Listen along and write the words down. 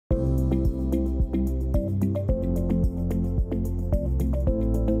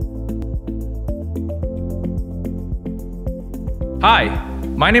Hi,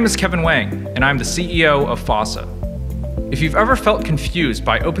 my name is Kevin Wang, and I'm the CEO of FOSSA. If you've ever felt confused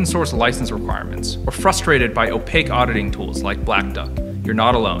by open source license requirements or frustrated by opaque auditing tools like Black Duck, you're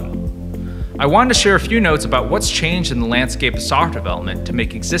not alone. I wanted to share a few notes about what's changed in the landscape of software development to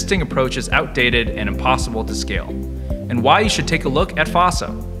make existing approaches outdated and impossible to scale, and why you should take a look at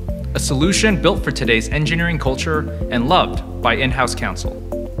FOSSA, a solution built for today's engineering culture and loved by in-house counsel.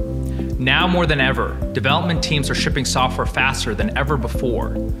 Now more than ever, development teams are shipping software faster than ever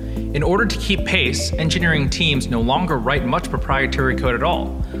before. In order to keep pace, engineering teams no longer write much proprietary code at all,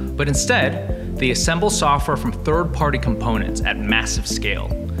 but instead, they assemble software from third-party components at massive scale,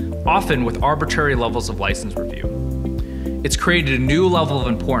 often with arbitrary levels of license review. It's created a new level of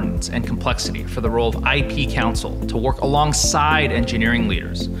importance and complexity for the role of IP counsel to work alongside engineering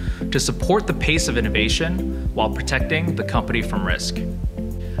leaders to support the pace of innovation while protecting the company from risk.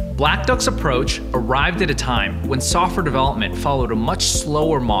 Black Duck's approach arrived at a time when software development followed a much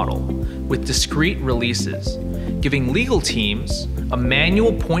slower model with discrete releases, giving legal teams a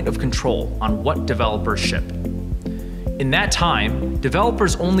manual point of control on what developers ship. In that time,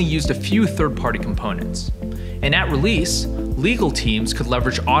 developers only used a few third-party components, and at release, legal teams could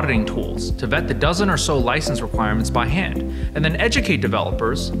leverage auditing tools to vet the dozen or so license requirements by hand, and then educate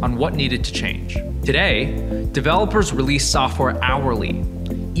developers on what needed to change. Today, developers release software hourly,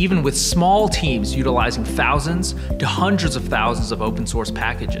 even with small teams utilizing thousands to hundreds of thousands of open source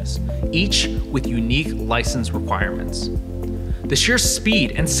packages, each with unique license requirements. The sheer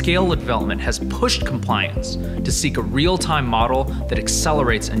speed and scale of development has pushed compliance to seek a real-time model that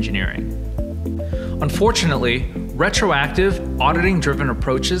accelerates engineering. Unfortunately, retroactive, auditing-driven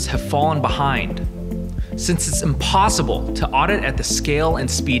approaches have fallen behind. Since it's impossible to audit at the scale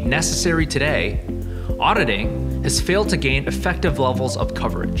and speed necessary today, auditing has failed to gain effective levels of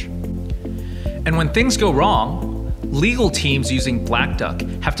coverage. And when things go wrong, legal teams using Black Duck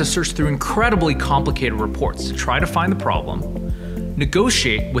have to search through incredibly complicated reports to try to find the problem,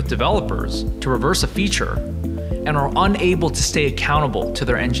 negotiate with developers to reverse a feature, and are unable to stay accountable to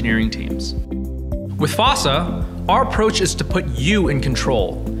their engineering teams. With FOSSA, our approach is to put you in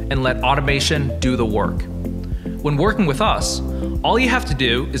control and let automation do the work. When working with us, all you have to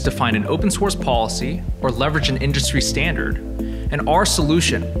do is define an open source policy or leverage an industry standard, and our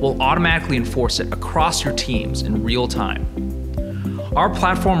solution will automatically enforce it across your teams in real time. Our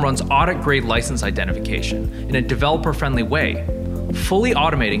platform runs audit-grade license identification in a developer-friendly way, fully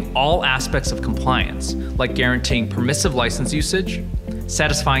automating all aspects of compliance, like guaranteeing permissive license usage,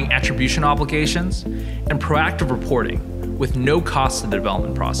 satisfying attribution obligations, and proactive reporting with no cost to the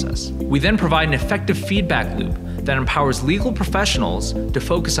development process. We then provide an effective feedback loop that empowers legal professionals to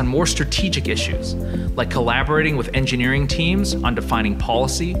focus on more strategic issues, like collaborating with engineering teams on defining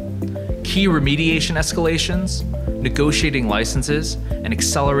policy, key remediation escalations, negotiating licenses, and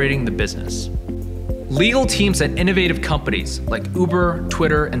accelerating the business. Legal teams at innovative companies like Uber,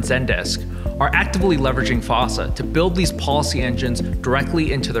 Twitter, and Zendesk are actively leveraging FOSSA to build these policy engines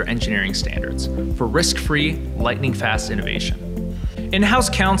directly into their engineering standards for risk-free, lightning-fast innovation. In-house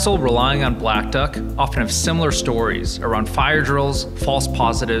counsel relying on Black Duck often have similar stories around fire drills, false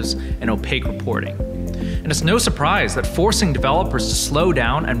positives, and opaque reporting. And it's no surprise that forcing developers to slow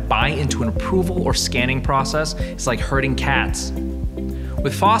down and buy into an approval or scanning process is like herding cats.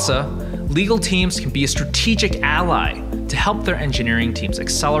 With FOSSA, legal teams can be a strategic ally to help their engineering teams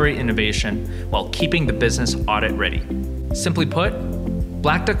accelerate innovation while keeping the business audit ready. Simply put,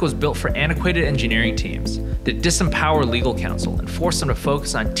 Black Duck was built for antiquated engineering teams that disempower legal counsel and force them to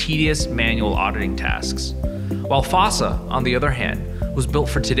focus on tedious manual auditing tasks. While FOSSA, on the other hand, was built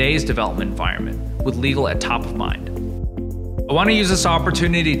for today's development environment, with legal at top of mind. I want to use this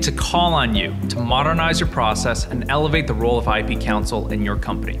opportunity to call on you to modernize your process and elevate the role of IP counsel in your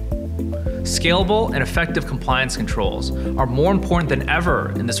company. Scalable and effective compliance controls are more important than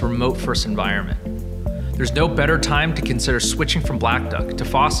ever in this remote-first environment. There's no better time to consider switching from Black Duck to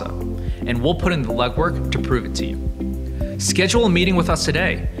FOSSA, and we'll put in the legwork to prove it to you. Schedule a meeting with us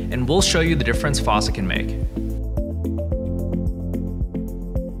today, and we'll show you the difference FOSSA can make.